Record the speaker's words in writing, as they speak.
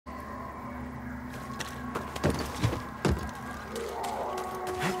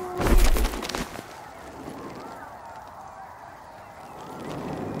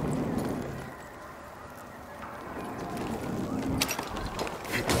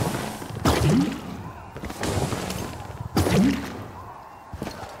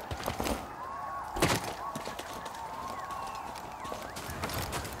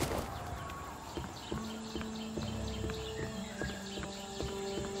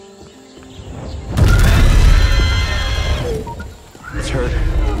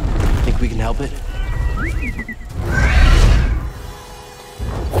Help it?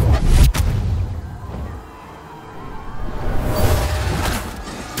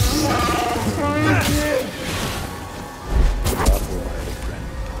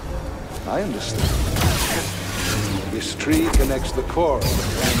 I understand. This tree connects the core of the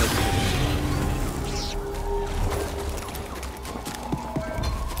planet.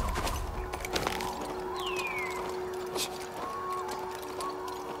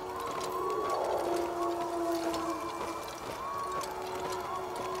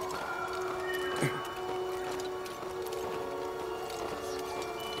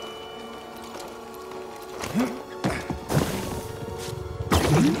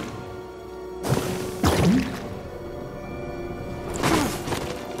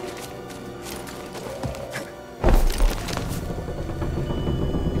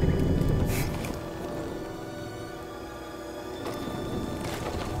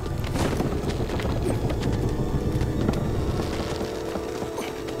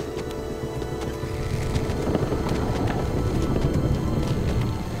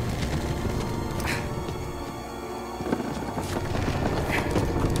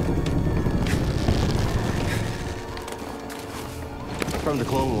 From the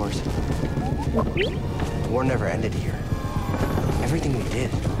Clone Wars. The war never ended here. Everything we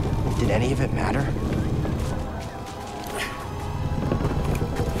did any of it matter?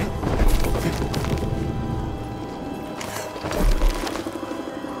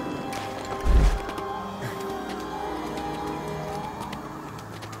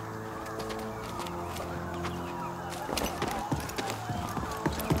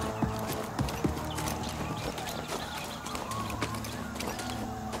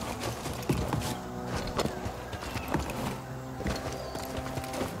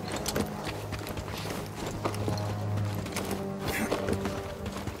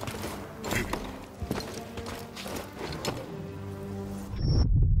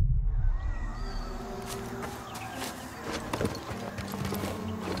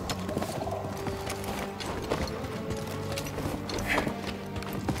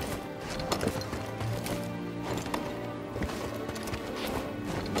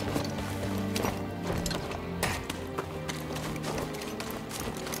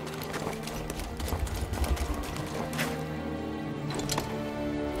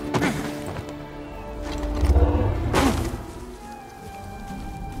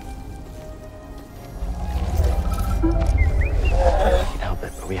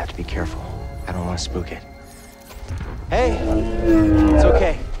 Spook it. Hey! It's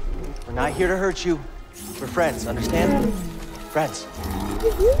okay. We're not here to hurt you. We're friends, understand? Friends.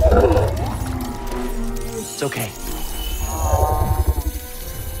 It's okay.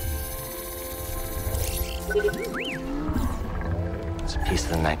 It's a piece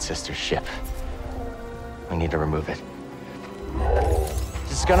of the Night Sister's ship. We need to remove it.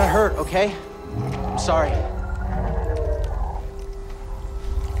 This is gonna hurt, okay? I'm sorry.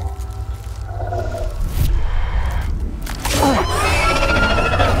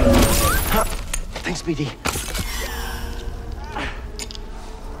 Thanks, BD.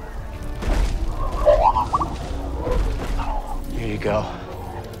 Here you go.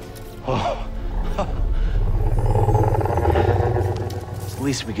 Oh. It's the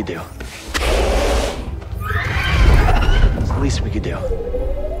least we could do. It's the least we could do.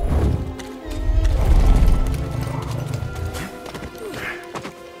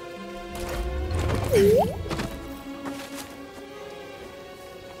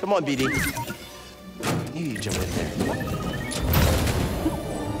 Come on, BD. I knew you'd jump in there.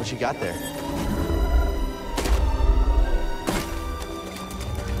 What you got there?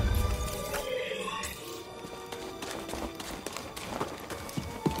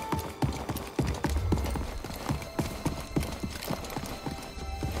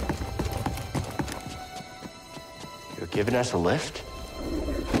 You're giving us a lift?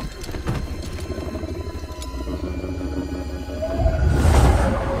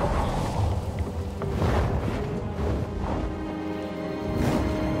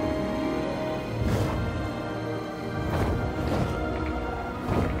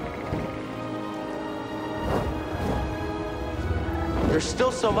 There's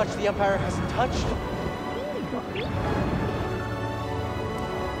still so much the Empire hasn't touched.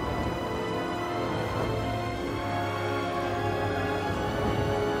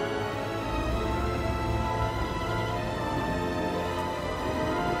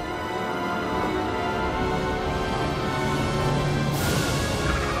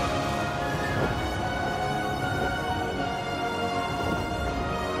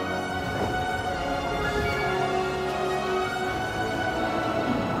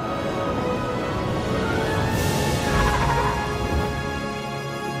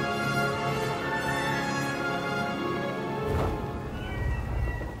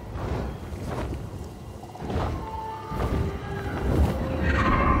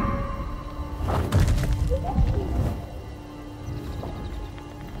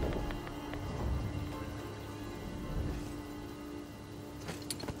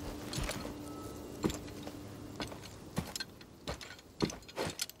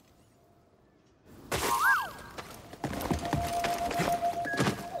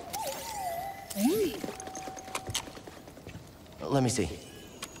 Let me see.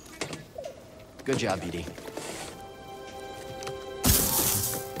 Good job, BD.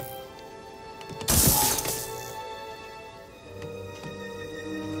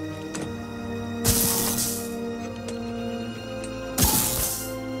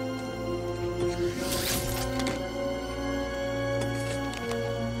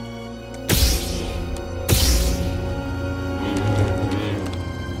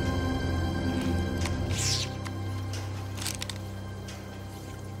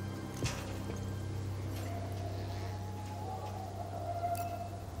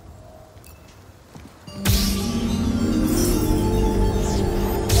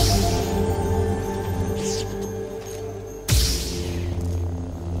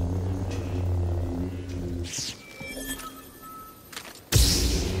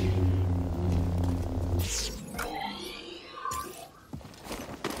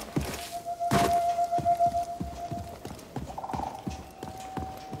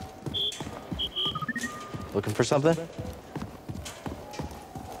 Looking for something?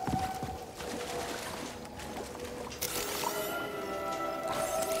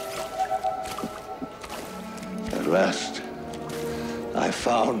 At last, I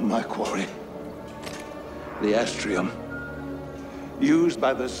found my quarry. The Astrium, used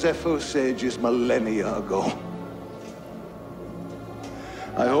by the Zepho sages millennia ago.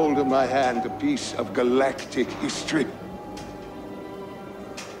 I hold in my hand a piece of galactic history.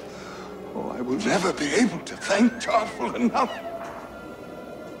 I will never be able to thank Tarful enough.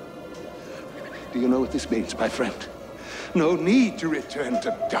 Do you know what this means, my friend? No need to return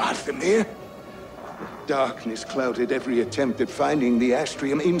to Dathomir. Darkness clouded every attempt at finding the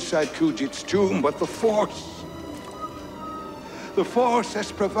Astrium inside Kujit's tomb, but the Force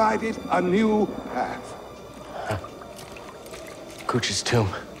has provided a new path. Kujit's tomb.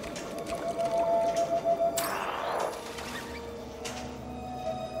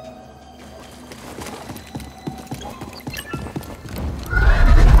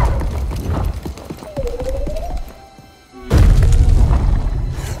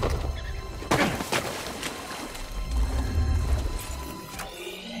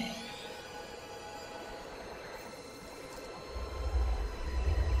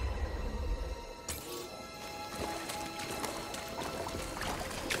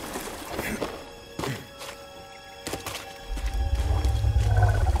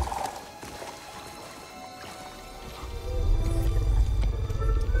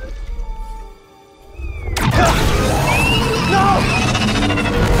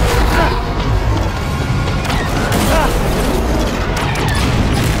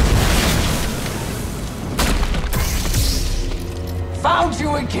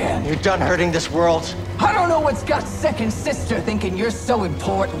 You're done hurting this world. I don't know what's got second sister thinking you're so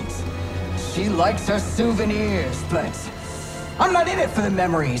important. She likes her souvenirs, but I'm not in it for the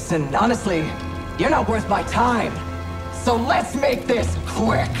memories, and honestly, you're not worth my time. So let's make this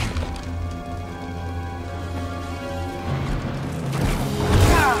quick.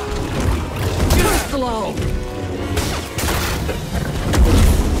 Slow.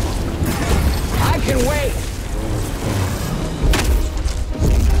 I can wait.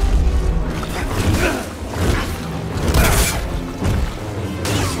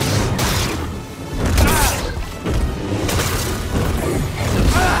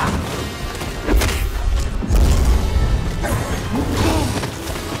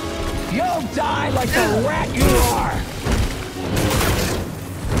 Die like the rat you are!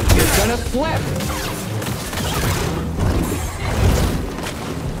 You're gonna flip!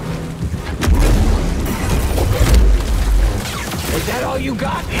 Is that all you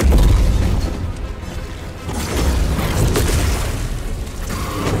got?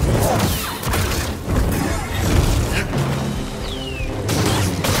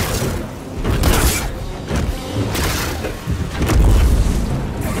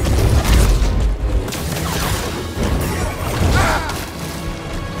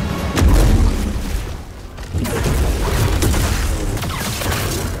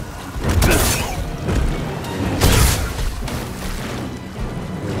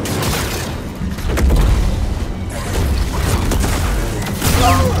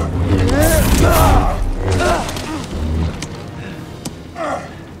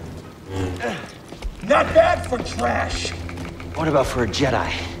 Not bad for trash. What about for a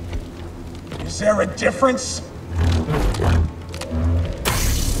Jedi? Is there a difference?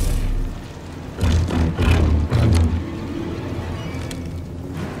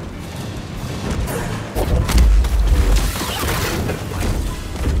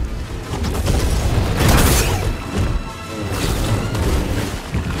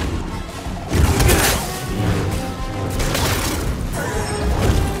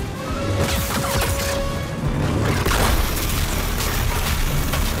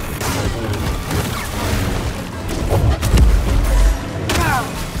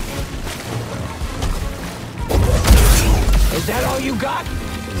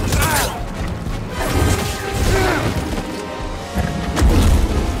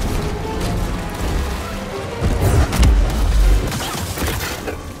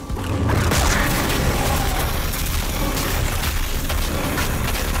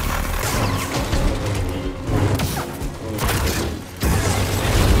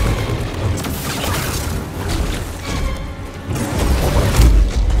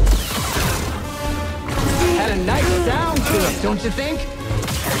 Don't you think?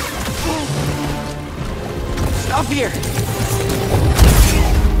 Up here!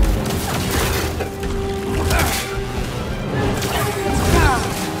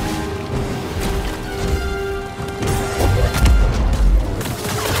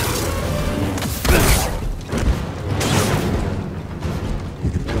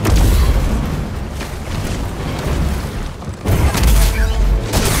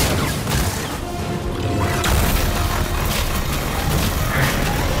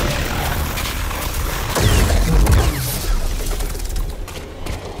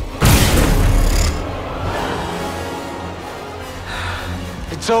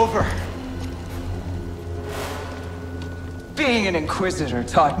 It's over. Being an Inquisitor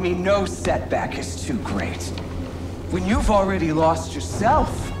taught me no setback is too great. When you've already lost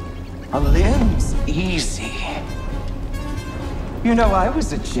yourself, a limb's easy. You know, I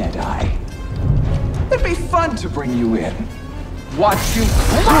was a Jedi. It'd be fun to bring you in. Watch you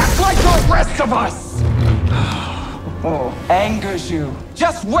crack like the rest of us! Oh, angers you.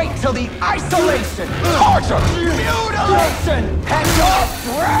 Just wait till the isolation, torture, mutilation, and your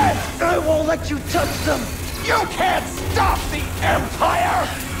breath! I won't let you touch them! You can't stop the Empire!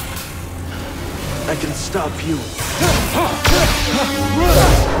 I can stop you.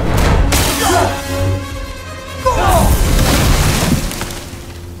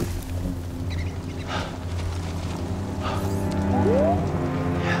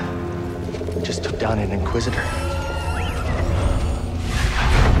 We just took down an Inquisitor.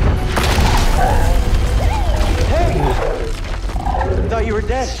 Hey! I thought you were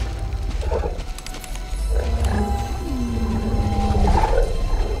dead.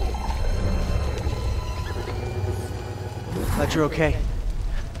 Glad you're okay.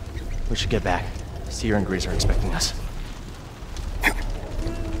 We should get back. Seer and Grease are expecting us.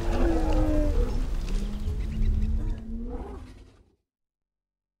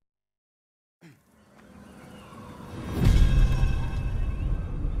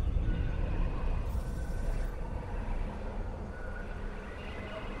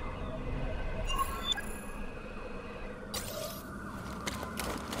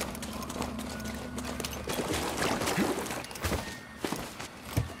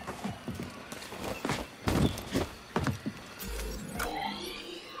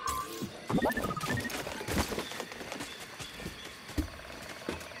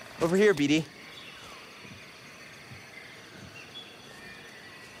 Over here, BD.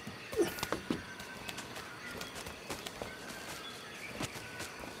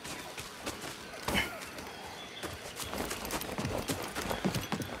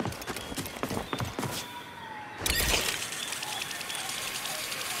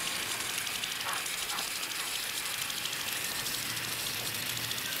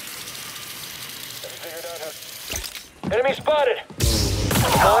 Enemy spotted!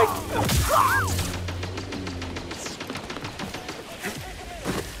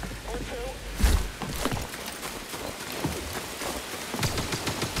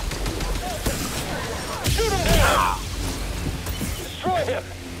 Shoot him down! Destroy him!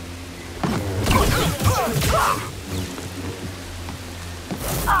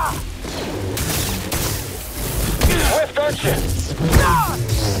 Swift, aren't you?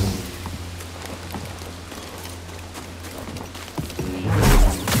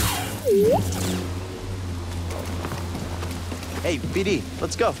 Hey, BD,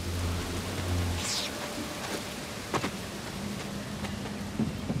 let's go.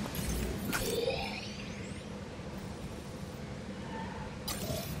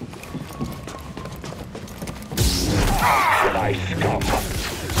 Jedi scum!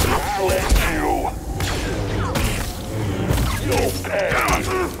 I'll end you! You'll pay!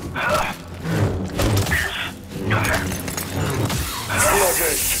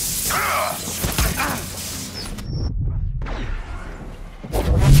 Sluggish!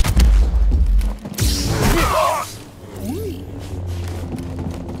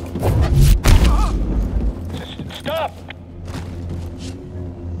 Stop!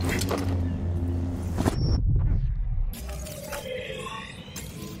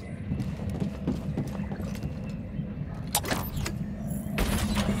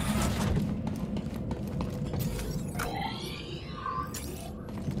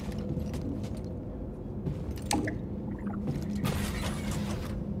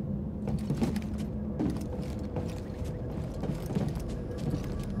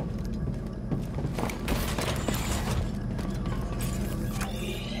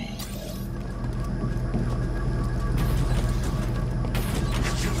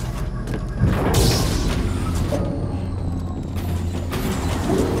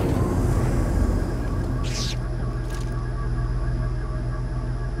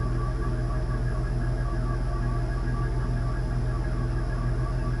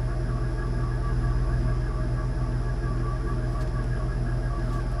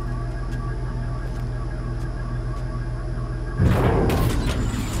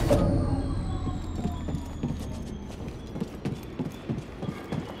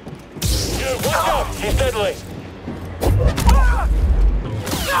 deadly!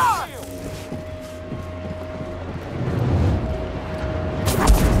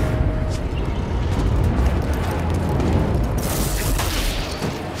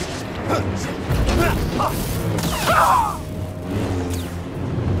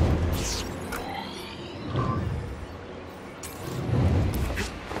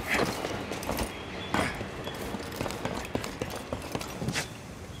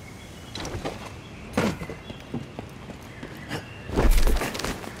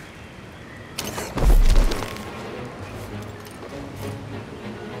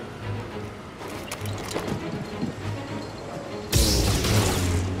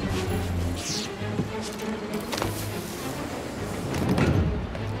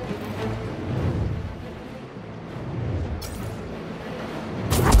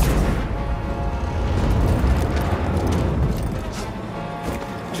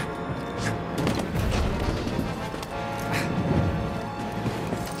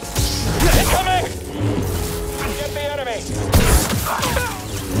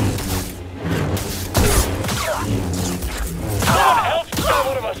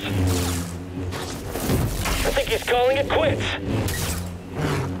 He's calling it quits.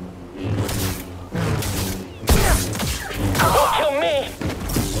 Don't kill me.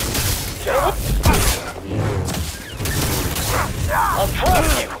 I'll drop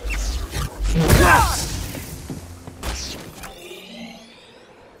you.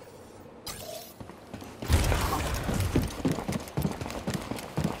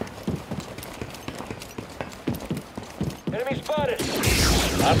 Enemy spotted.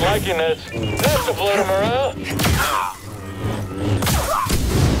 Not liking this. That's a blow to morale.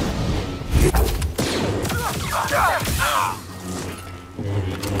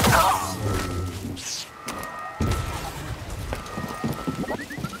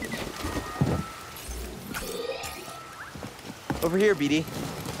 Over here, BD.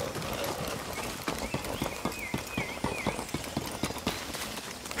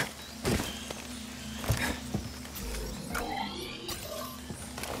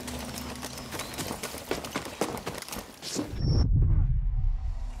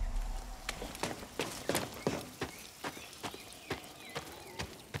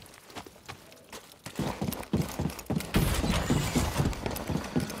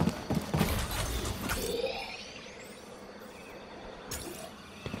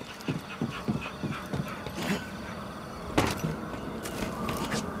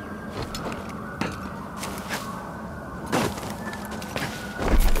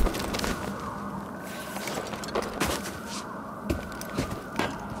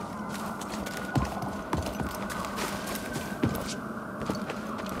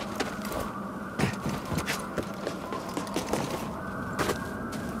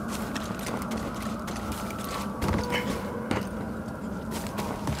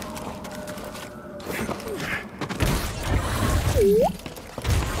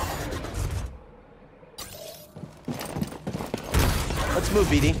 Let's move,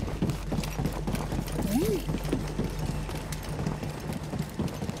 BD.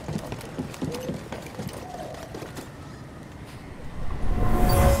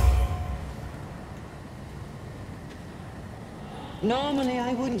 Normally,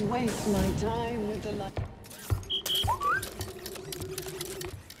 I wouldn't waste my time with the light.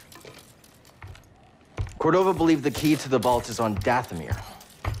 Cordova believed the key to the vault is on Dathomir.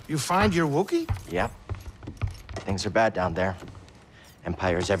 You find your Wookiee? Yep. Things are bad down there.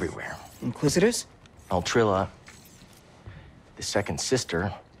 Empires everywhere. Inquisitors? Trilla, the second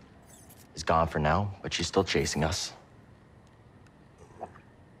sister, is gone for now, but she's still chasing us.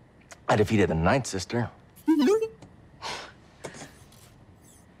 I defeated the ninth sister.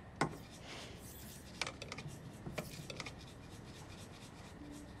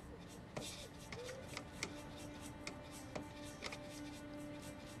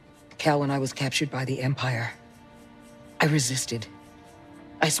 Cal, when I was captured by the Empire, I resisted.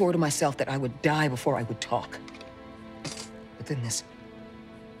 I swore to myself that I would die before I would talk. But then this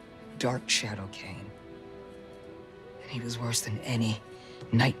dark shadow came. And he was worse than any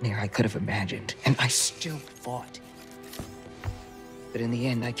nightmare I could have imagined. And I still fought. But in the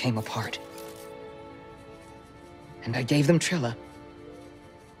end, I came apart. And I gave them Trilla.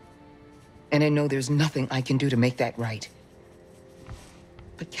 And I know there's nothing I can do to make that right.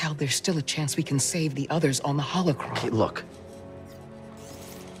 But Cal, there's still a chance we can save the others on the holocron. Okay, look.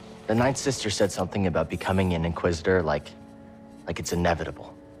 The ninth sister said something about becoming an Inquisitor like it's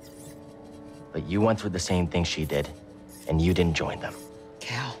inevitable. But you went through the same thing she did, and you didn't join them.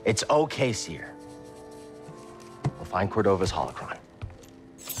 Cal. It's okay, Seer. We'll find Cordova's holocron.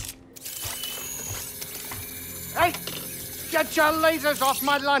 Hey! Get your lasers off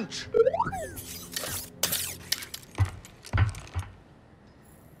my lunch!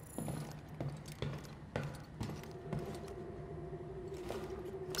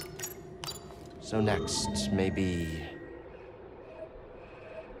 So next, maybe...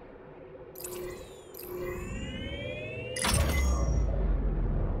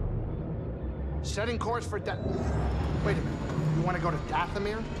 Setting course for Wait a minute. You want to go to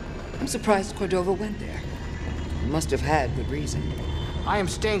Dathomir? I'm surprised Cordova went there. He must have had good reason. I am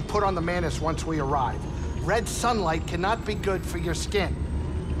staying put on the Manus once we arrive. Red sunlight cannot be good for your skin.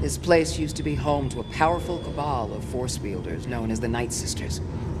 This place used to be home to a powerful cabal of Force wielders known as the Night Sisters.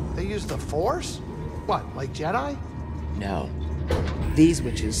 They use the Force? What, like Jedi? No. These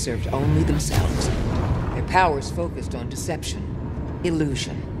witches served only themselves. Their powers focused on deception,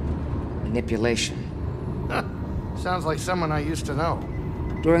 illusion, manipulation. Huh. Sounds like someone I used to know.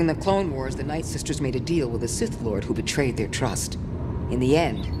 During the Clone Wars, the Night Sisters made a deal with a Sith Lord who betrayed their trust. In the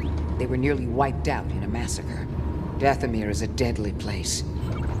end, they were nearly wiped out in a massacre. Dathomir is a deadly place.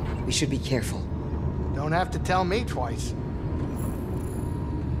 We should be careful. Don't have to tell me twice.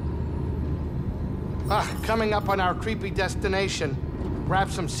 Coming up on our creepy destination.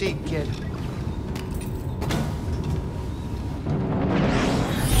 Grab some seat, kid.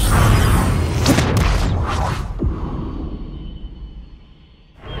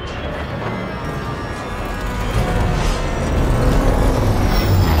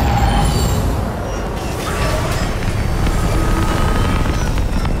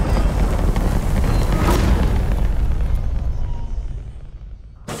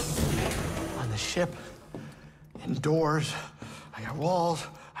 Ship, indoors, I got walls,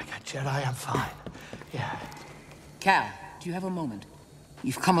 I got Jedi, I'm fine. Yeah. Cal, do you have a moment?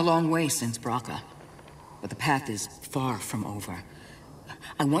 You've come a long way since Braca, but the path is far from over.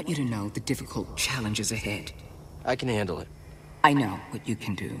 I want you to know the difficult challenges ahead. I can handle it. I know what you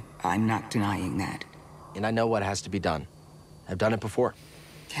can do. I'm not denying that. And I know what has to be done. I've done it before.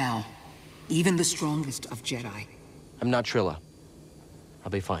 Cal, even the strongest of Jedi. I'm not Trilla.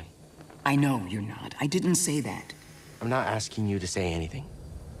 I'll be fine. I know you're not. I didn't say that. I'm not asking you to say anything.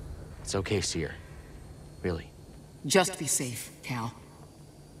 It's okay, Seer. Really. Just be safe, Cal.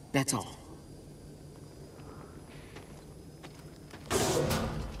 That's all.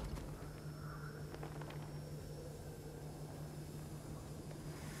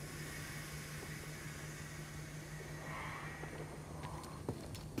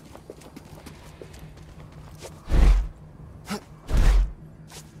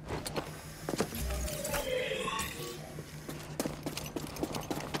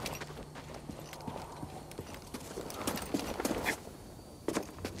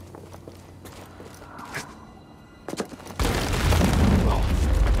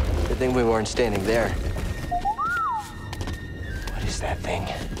 Good thing we weren't standing there. What is that thing?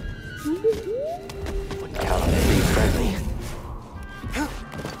 Wouldn't count on it being friendly.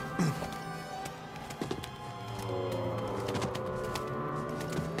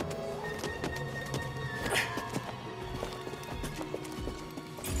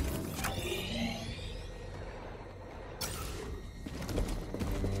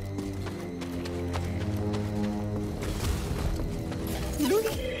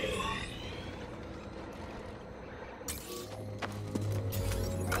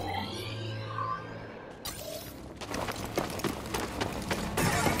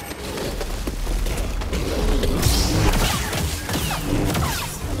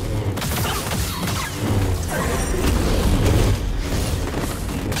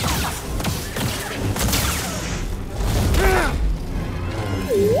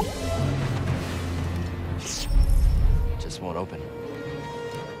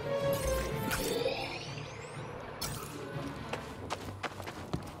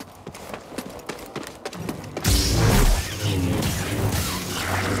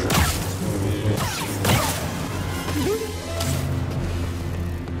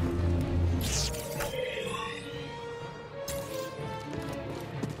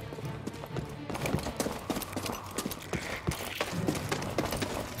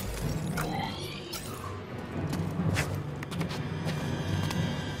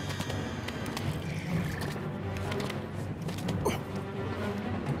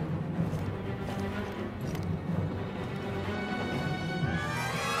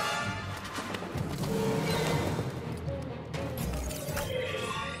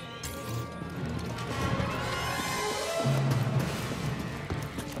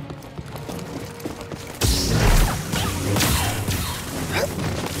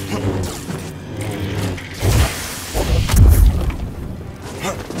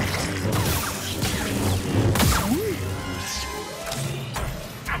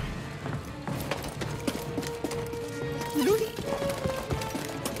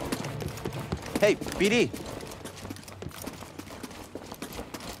 Hey, BD.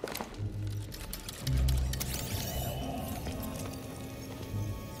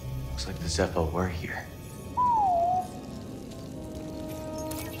 Looks like the Zeppo were here.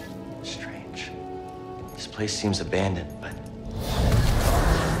 Strange. This place seems abandoned, but...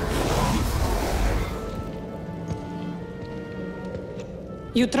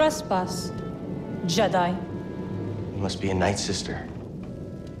 You trespass, Jedi. You must be a Night Sister.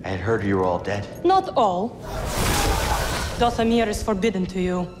 I had heard you were all dead. Not all. Dathomir is forbidden to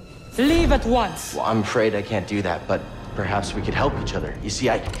you. Leave at once. Well, I'm afraid I can't do that, but perhaps we could help each other. You see,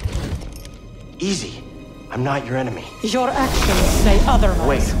 Easy. I'm not your enemy. Your actions say otherwise.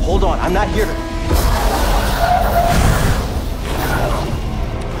 Wait, hold on. I'm not here to...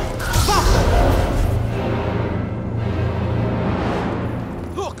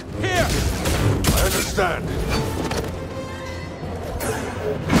 Look, here! I understand.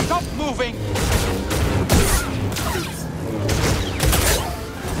 Stop moving!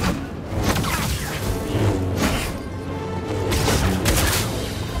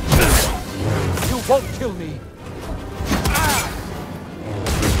 You won't kill me.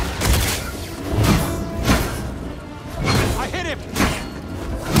 I hit him!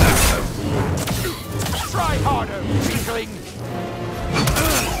 Try harder, weakling!